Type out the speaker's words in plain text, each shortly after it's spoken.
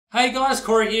Hey guys,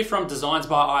 Corey here from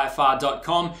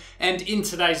designsbyifr.com, and in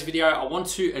today's video I want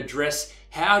to address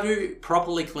how to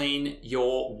properly clean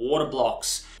your water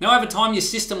blocks. Now over time your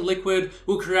system liquid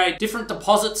will create different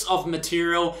deposits of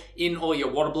material in all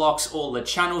your water blocks, all the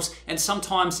channels, and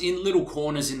sometimes in little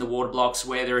corners in the water blocks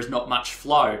where there is not much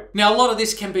flow. Now a lot of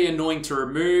this can be annoying to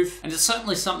remove, and it's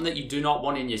certainly something that you do not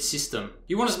want in your system.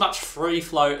 You want as much free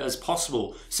flow as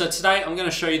possible. So today I'm going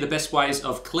to show you the best ways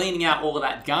of cleaning out all of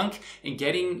that gunk and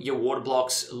getting your water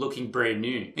blocks looking brand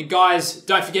new. And guys,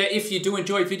 don't forget, if you do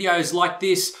enjoy videos like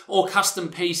this or custom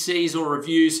PCs or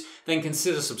reviews, then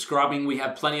consider subscribing. We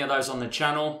have plenty of those on the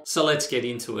channel. So let's get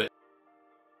into it.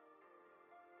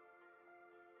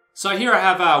 So here I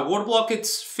have a water block.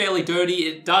 It's fairly dirty.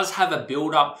 It does have a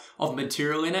buildup of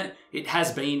material in it. It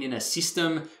has been in a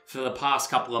system for the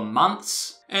past couple of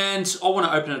months. And I want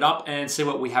to open it up and see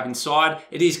what we have inside.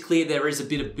 It is clear there is a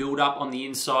bit of buildup on the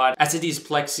inside as it is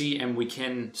plexi and we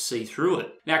can see through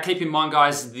it. Now keep in mind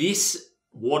guys, this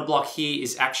water block here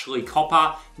is actually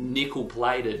copper nickel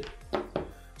plated.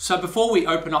 So before we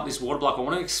open up this water block, I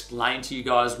want to explain to you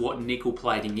guys what nickel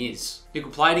plating is.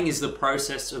 Nickel plating is the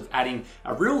process of adding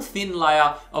a real thin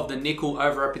layer of the nickel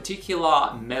over a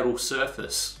particular metal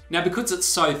surface. Now because it's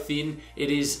so thin, it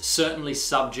is certainly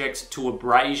subject to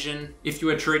abrasion if you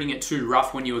are treating it too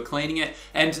rough when you are cleaning it,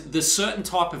 and the certain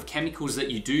type of chemicals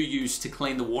that you do use to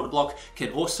clean the water block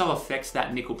can also affect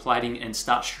that nickel plating and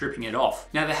start stripping it off.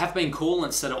 Now there have been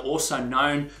coolants that are also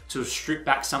known to strip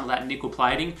back some of that nickel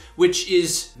plating, which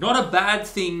is not a bad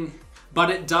thing, but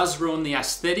it does ruin the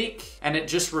aesthetic and it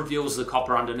just reveals the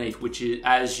copper underneath, which is,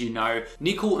 as you know,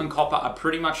 nickel and copper are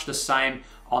pretty much the same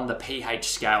on the pH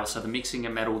scale, so the mixing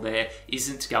of metal there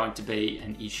isn't going to be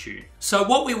an issue. So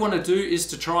what we want to do is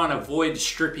to try and avoid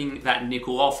stripping that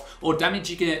nickel off or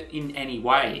damaging it in any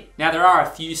way. Now there are a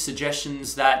few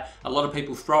suggestions that a lot of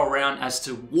people throw around as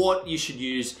to what you should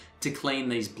use to clean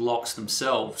these blocks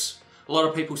themselves. A lot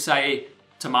of people say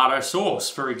tomato sauce,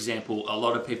 for example. A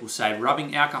lot of people say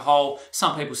rubbing alcohol.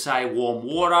 Some people say warm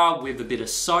water with a bit of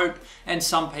soap. And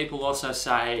some people also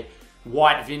say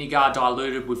white vinegar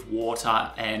diluted with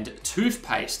water and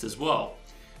toothpaste as well.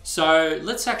 So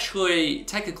let's actually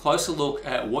take a closer look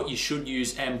at what you should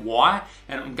use and why.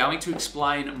 And I'm going to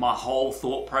explain my whole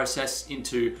thought process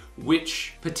into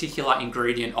which particular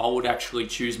ingredient I would actually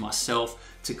choose myself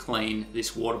to clean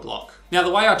this water block. Now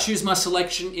the way I choose my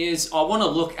selection is I want to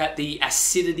look at the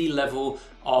acidity level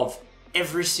of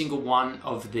every single one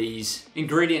of these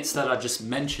ingredients that I just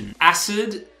mentioned.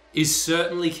 Acid is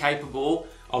certainly capable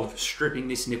of stripping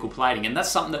this nickel plating, and that's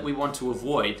something that we want to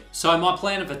avoid. So my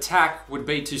plan of attack would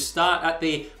be to start at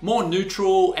the more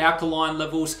neutral alkaline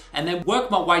levels and then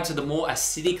work my way to the more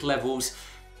acidic levels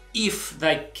if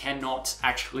they cannot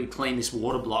actually clean this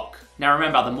water block. Now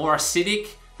remember, the more acidic,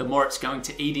 the more it's going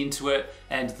to eat into it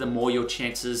and the more your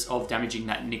chances of damaging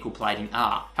that nickel plating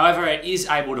are. However, it is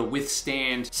able to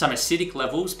withstand some acidic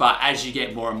levels, but as you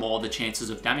get more and more, the chances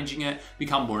of damaging it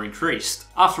become more increased.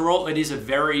 After all, it is a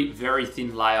very, very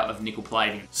thin layer of nickel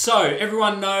plating. So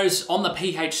everyone knows on the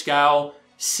pH scale,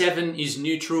 7 is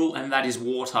neutral and that is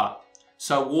water.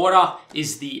 So water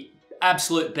is the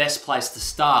absolute best place to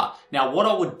start. Now what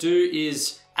I would do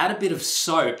is add a bit of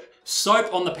soap.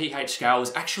 Soap on the pH scale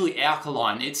is actually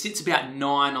alkaline. It sits about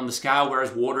 9 on the scale,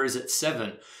 whereas water is at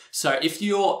 7. So if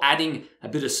you're adding a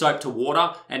bit of soap to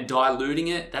water and diluting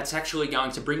it, that's actually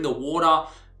going to bring the water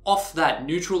off that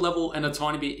neutral level and a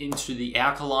tiny bit into the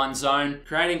alkaline zone,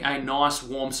 creating a nice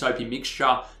warm soapy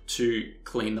mixture to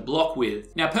clean the block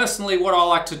with. Now personally, what I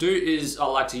like to do is I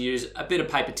like to use a bit of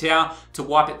paper towel to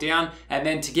wipe it down, and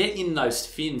then to get in those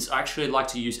fins, I actually like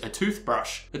to use a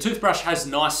toothbrush. The toothbrush has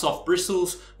nice soft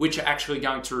bristles, which are actually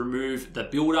going to remove the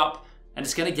buildup, and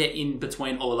it's going to get in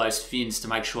between all of those fins to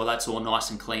make sure that's all nice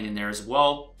and clean in there as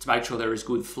well, to make sure there is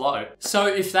good flow. So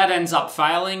if that ends up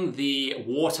failing, the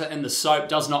water and the soap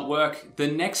does not work, the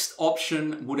next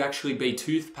option would actually be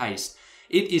toothpaste.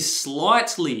 It is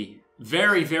slightly,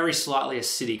 very, very slightly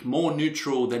acidic, more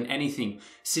neutral than anything,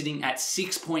 sitting at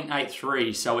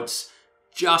 6.83, so it's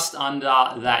just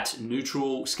under that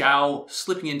neutral scale,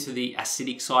 slipping into the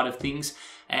acidic side of things.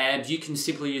 And you can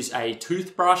simply use a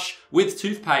toothbrush with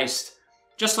toothpaste,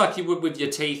 just like you would with your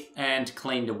teeth, and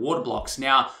clean the water blocks.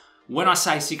 Now, when I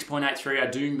say 6.83, I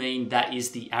do mean that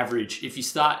is the average. If you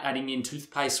start adding in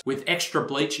toothpaste with extra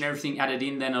bleach and everything added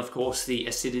in, then of course the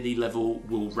acidity level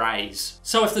will raise.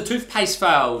 So if the toothpaste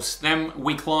fails, then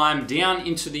we climb down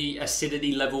into the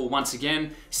acidity level once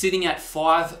again. Sitting at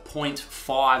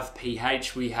 5.5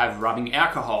 pH, we have rubbing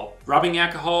alcohol. Rubbing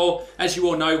alcohol, as you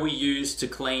all know, we use to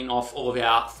clean off all of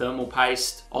our thermal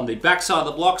paste on the backside of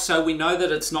the block, so we know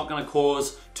that it's not going to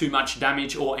cause too much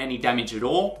damage or any damage at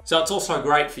all. So it's also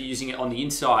great for using it on the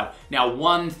inside. Now,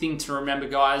 one thing to remember,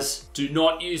 guys, do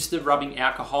not use the rubbing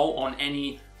alcohol on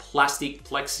any plastic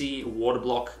plexi water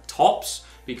block tops,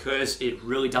 because it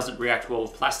really doesn't react well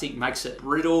with plastic, makes it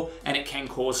brittle, and it can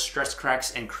cause stress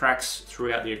cracks and cracks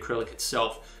throughout the acrylic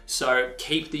itself. So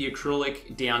keep the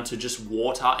acrylic down to just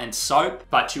water and soap,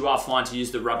 but you are fine to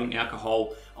use the rubbing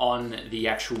alcohol on the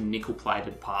actual nickel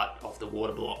plated part of the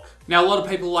water block. Now, a lot of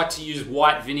people like to use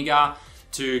white vinegar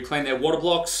to clean their water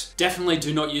blocks. Definitely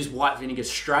do not use white vinegar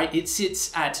straight. It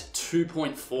sits at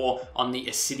 2.4 on the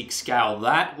acidic scale.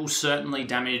 That will certainly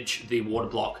damage the water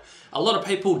block. A lot of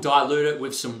people dilute it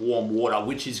with some warm water,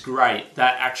 which is great.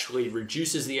 That actually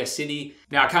reduces the acidity.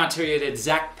 Now, I can't tell you the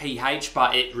exact pH,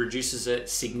 but it reduces it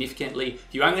significantly.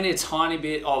 You only need a tiny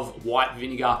bit of white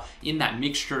vinegar in that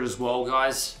mixture as well,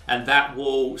 guys. And that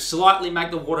will slightly make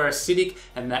the water acidic,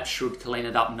 and that should clean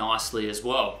it up nicely as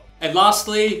well. And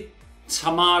lastly,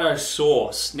 tomato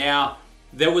sauce. Now,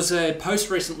 there was a post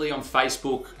recently on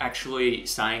Facebook actually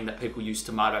saying that people use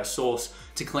tomato sauce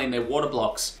to clean their water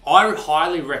blocks. I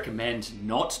highly recommend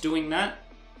not doing that.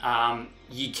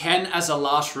 You can as a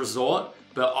last resort,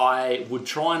 but I would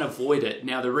try and avoid it.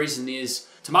 Now, the reason is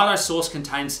tomato sauce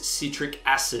contains citric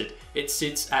acid. It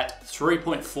sits at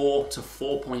 3.4 to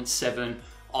 4.7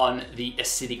 on the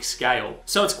acidic scale.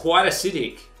 So it's quite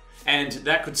acidic, and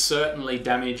that could certainly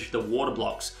damage the water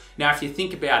blocks. Now, if you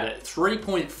think about it,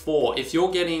 3.4, if you're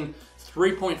getting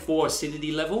 3.4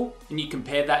 acidity level and you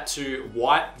compare that to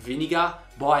white vinegar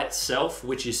by itself,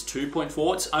 which is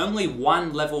 2.4, it's only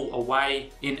one level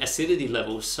away in acidity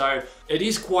levels. So it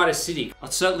is quite acidic.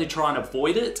 I'd certainly try and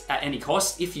avoid it at any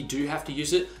cost. If you do have to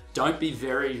use it, don't be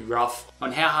very rough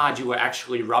on how hard you are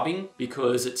actually rubbing,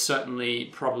 because it certainly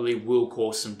probably will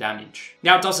cause some damage.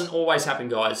 Now, it doesn't always happen,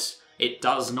 guys. It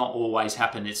does not always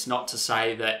happen. It's not to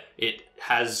say that it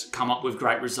has come up with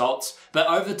great results, but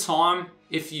over time,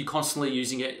 if you're constantly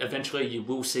using it, eventually you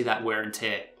will see that wear and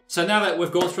tear. So now that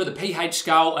we've gone through the pH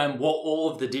scale and what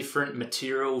all of the different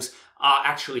materials are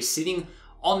actually sitting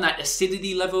on that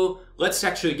acidity level, let's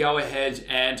actually go ahead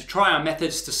and try our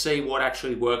methods to see what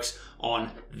actually works on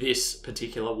this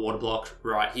particular water block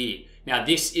right here. Now,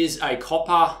 this is a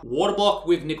copper water block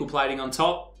with nickel plating on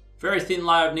top. Very thin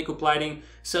layer of nickel plating,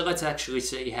 so let's actually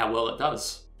see how well it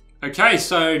does. Okay,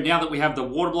 so now that we have the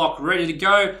water block ready to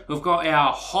go, we've got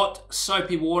our hot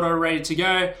soapy water ready to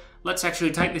go. Let's actually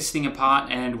take this thing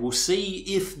apart and we'll see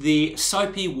if the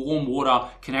soapy warm water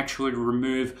can actually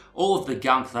remove all of the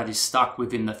gunk that is stuck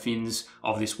within the fins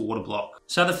of this water block.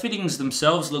 So the fittings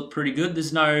themselves look pretty good.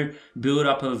 There's no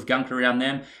build-up of gunk around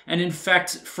them. And in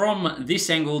fact, from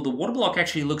this angle, the water block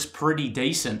actually looks pretty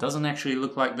decent. Doesn't actually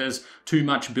look like there's too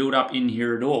much build-up in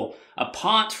here at all.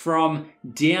 Apart from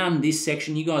down this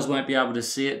section, you guys won't be able to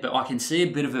see it, but I can see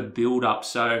a bit of a build-up.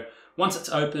 So once it's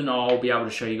open, I'll be able to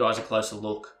show you guys a closer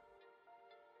look.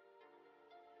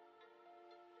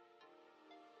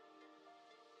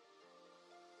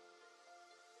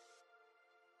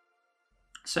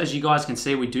 So as you guys can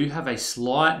see, we do have a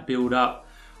slight build up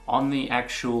on the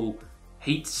actual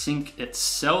heat sink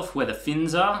itself where the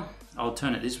fins are. I'll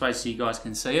turn it this way so you guys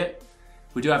can see it.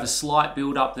 We do have a slight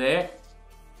build up there.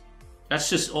 That's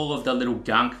just all of the little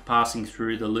gunk passing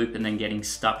through the loop and then getting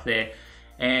stuck there.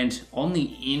 And on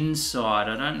the inside,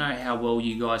 I don't know how well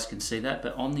you guys can see that,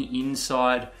 but on the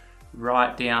inside,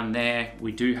 right down there,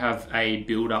 we do have a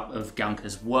build-up of gunk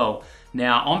as well.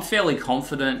 Now, I'm fairly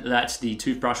confident that the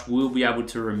toothbrush will be able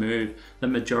to remove the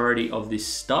majority of this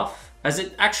stuff, as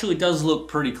it actually does look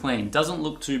pretty clean. Doesn't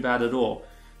look too bad at all.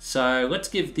 So let's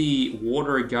give the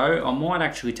water a go. I might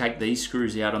actually take these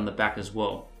screws out on the back as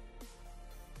well.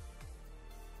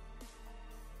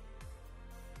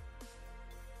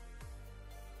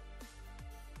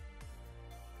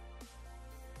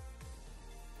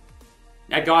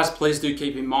 Now guys, please do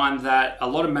keep in mind that a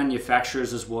lot of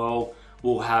manufacturers as well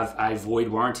will have a void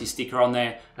warranty sticker on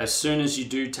there. As soon as you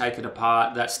do take it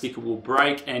apart, that sticker will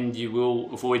break and you will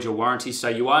void your warranty. So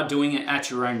you are doing it at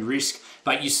your own risk,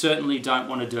 but you certainly don't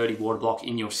want a dirty water block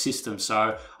in your system.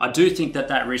 So I do think that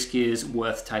that risk is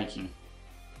worth taking.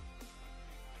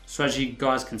 So as you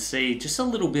guys can see, just a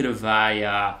little bit of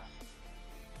a,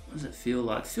 what does it feel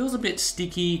like? It feels a bit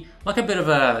sticky, like a bit of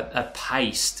a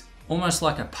paste. Almost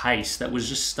like a paste that was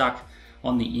just stuck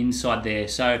on the inside there.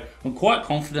 So I'm quite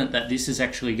confident that this is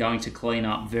actually going to clean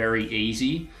up very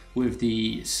easy with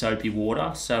the soapy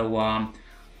water. So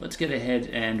let's get ahead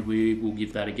and we will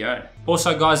give that a go.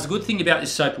 Also guys, the good thing about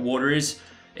this soapy water is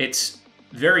it's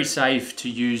very safe to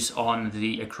use on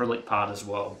the acrylic part as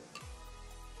well.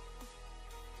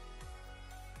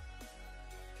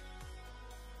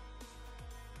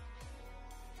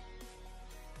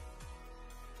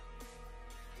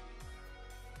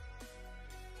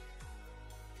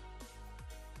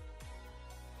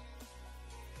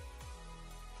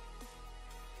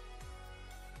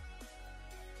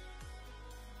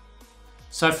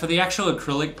 So for the actual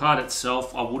acrylic part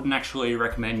itself, I wouldn't actually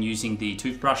recommend using the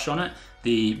toothbrush on it.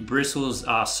 The bristles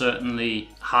are certainly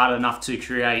hard enough to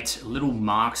create little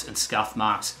marks and scuff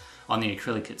marks on the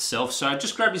acrylic itself. So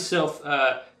just grab yourself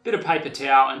a bit of paper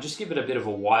towel and just give it a bit of a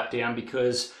wipe down,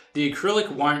 because the acrylic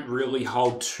won't really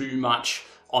hold too much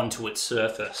onto its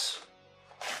surface.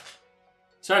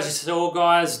 So as you saw,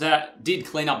 guys, that did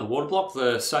clean up the water block,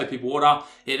 the soapy water.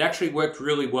 It actually worked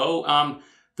really well.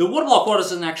 The water block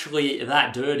wasn't actually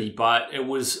that dirty, but it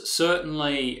was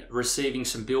certainly receiving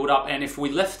some buildup. And if we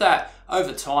left that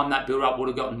over time, that buildup would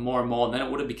have gotten more and more, and then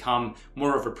it would have become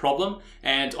more of a problem.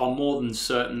 And I'm more than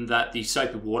certain that the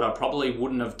soapy water probably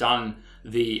wouldn't have done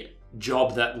the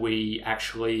job that we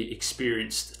actually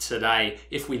experienced today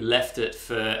if we left it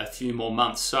for a few more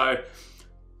months. So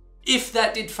if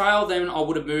that did fail, then I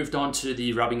would have moved on to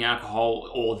the rubbing alcohol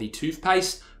or the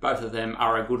toothpaste. Both of them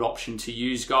are a good option to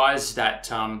use, guys. That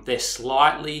they're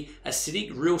slightly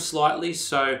acidic, real slightly,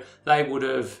 so they would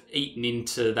have eaten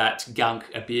into that gunk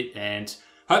a bit and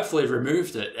hopefully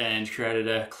removed it and created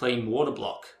a clean water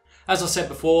block. As I said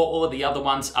before, all of the other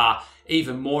ones are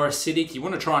even more acidic. You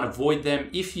want to try and avoid them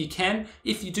if you can.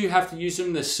 If you do have to use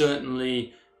them, they're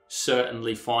certainly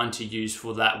fine to use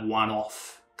for that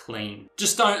one-off clean.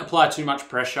 Just don't apply too much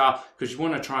pressure, because you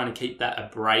want to try and keep that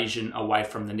abrasion away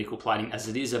from the nickel plating, as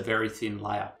it is a very thin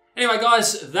layer. Anyway,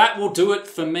 guys, that will do it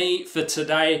for me for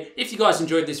today. If you guys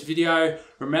enjoyed this video,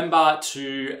 remember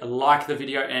to like the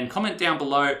video and comment down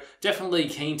below. Definitely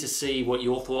keen to see what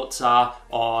your thoughts are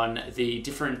on the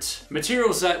different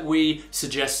materials that we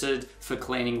suggested for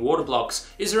cleaning water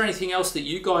blocks. Is there anything else that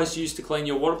you guys use to clean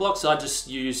your water blocks? I just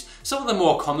use some of the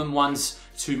more common ones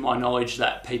to my knowledge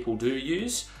that people do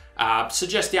use.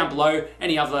 Suggest down below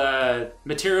any other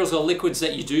materials or liquids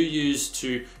that you do use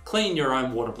to clean your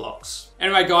own water blocks.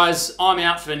 Anyway, guys, I'm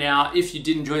out for now. If you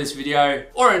did enjoy this video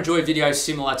or enjoy videos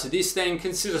similar to this, then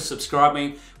consider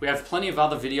subscribing. We have plenty of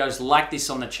other videos like this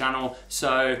on the channel,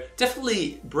 so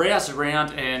definitely browse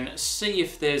around and see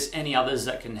if there's any others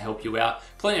that can help you out.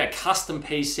 Plenty of custom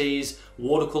PCs,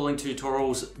 water cooling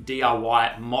tutorials,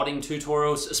 DIY modding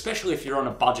tutorials, especially if you're on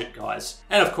a budget, guys.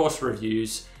 And of course,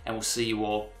 reviews, and we'll see you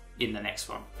all in the next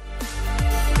one.